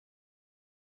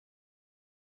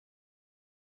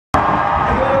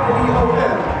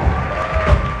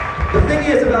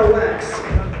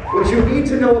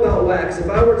know about Wax, if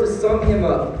I were to sum him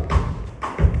up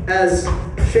as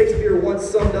Shakespeare once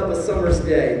summed up a summer's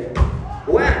day,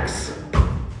 Wax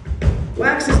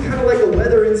is kind of like the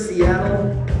weather in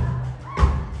Seattle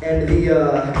and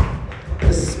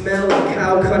the smell of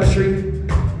cow country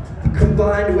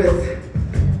combined with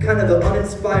kind of the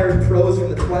uninspired prose from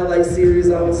the Twilight series,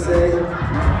 I would say.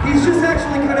 He's just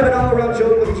actually kind of an all-around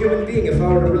joke of a human being if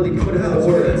I were to really put it into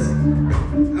words.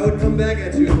 I would come back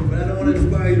at you, but I don't want to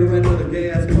inspire you to write another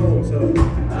gay-ass poem, so I want you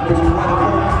to write a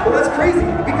poem. Well, that's crazy,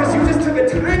 because you just took a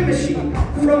time machine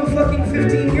from fucking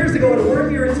 15 years ago, and we're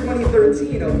here in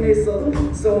 2013, okay? So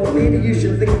maybe you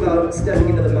should think about stepping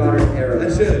into the modern era. I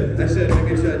should. Maybe I should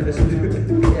do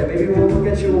that. Yeah, maybe we'll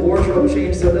get you a wardrobe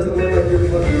change so it doesn't look like you're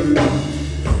fucking...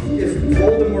 if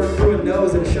Voldemort grew a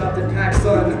nose and shot the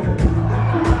Paxson.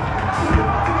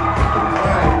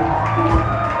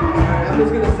 Alright, I'm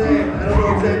just gonna say, I don't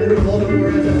know exactly who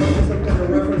Voldemort is. I hope it's some kind of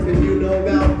reference that you know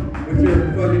about with your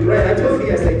fucking... Right, I told the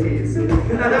SATs. No,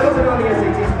 that wasn't on the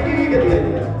SATs, but you get the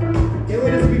idea. Can't we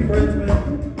just be friends, man?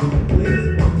 Please?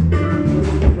 Can we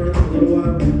just be friends for a little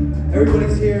while?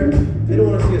 Everybody's here. They don't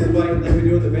want to see us fight like we do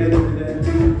in the band every day.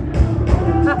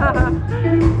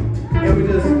 Can we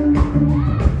just...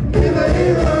 Give a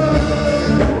hero,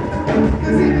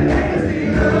 'cause even haters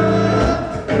need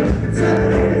love. Tell the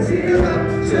haters cheer up,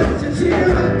 just cheer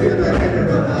up. Give a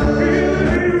hero,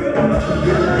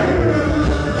 give a hero,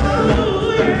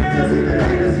 'cause even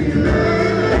haters need love.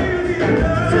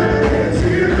 Tell the haters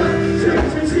cheer up,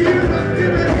 just cheer up.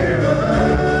 Give a hero.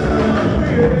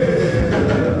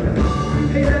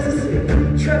 Hey, that's a sin.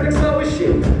 Traffic's always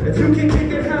shit. If you can kick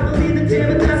it happily, then damn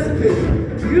it, that's a pity.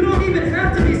 You don't even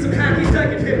have to be some hacky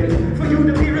second hippie for you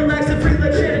to be relaxed and free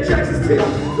like Janet Jackson's tip.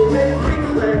 The way you think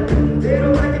flat, they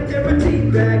don't like it, they're a tea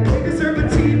bag. They deserve a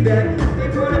tea bag. They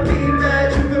wanna be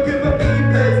mad, you can give them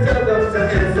feedback. Tell them to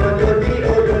hands on your knee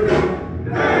or your knee.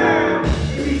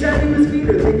 Maybe daddy was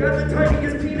meaner. They got the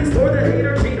tiniest penis or the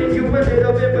hater cheated. You ended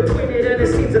up in between it and it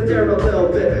seems that they're a little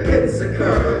bit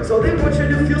insecure. So they want you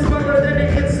to feel smaller than an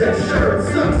insect. Sure, it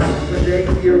sucks when they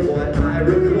hear what I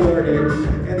recorded.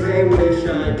 And they wish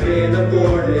I'd been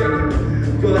aborted,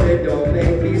 but it don't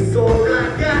make me so I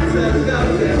got to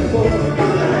love them more.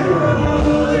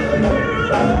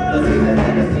 Cause even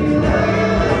haters need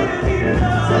love.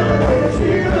 Tell them to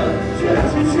cheer up,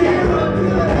 just cheer up.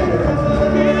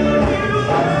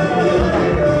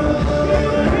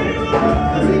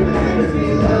 Cause even haters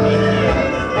need love.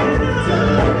 Tell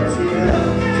them to cheer up,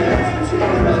 just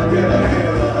cheer up.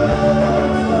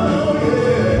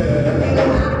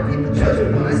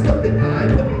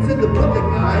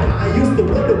 I used to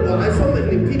wonder why so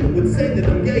many people would say that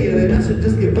I'm gay and that I should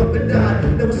just give up and die.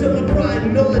 Never show my pride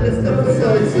and all of this stuff was so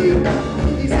easy.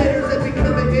 These haters that be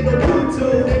coming in on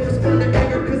YouTube, they respond to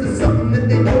anger cause it's something that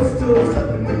they used to.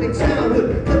 Something in their childhood,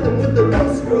 let them with the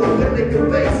loose screw. When they can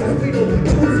face us, we don't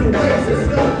choose a race. It's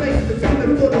no face that's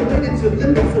even for the way that you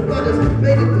live. So brothers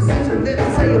made a decision that I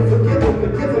say and forgive them,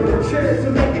 but give them a chance to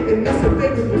make it in this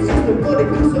unfavorable system. But they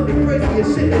do something crazy and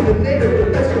shit in the native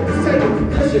religion. The same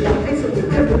religion, hate something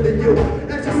different than you.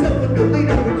 Ask yourself what the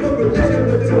leader with your religion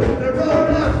would do. And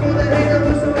roll up for the hater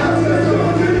with some outside. So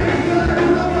what you need, but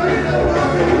nobody know what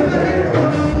to do the hater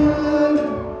on.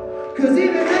 Cause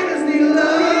even haters need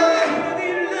love.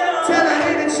 Tell a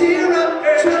hater cheer up,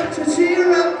 try to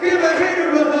cheer up. Give a hater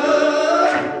a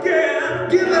hug.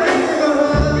 Give a hater a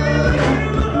hug.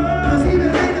 Cause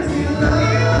even haters need love.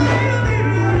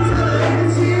 Tell a hater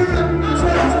cheer up,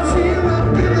 try to cheer up.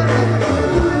 Give a hater a hug.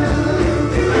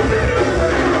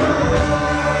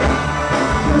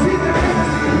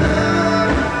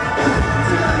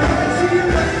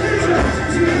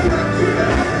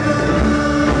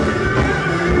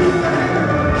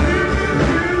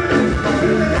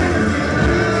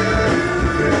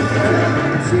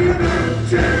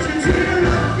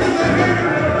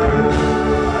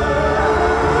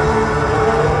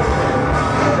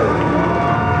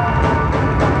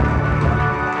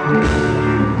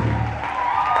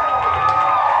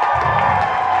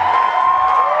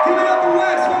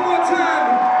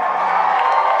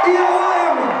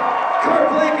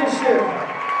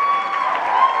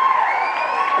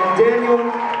 Daniel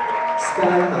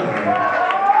Sky High.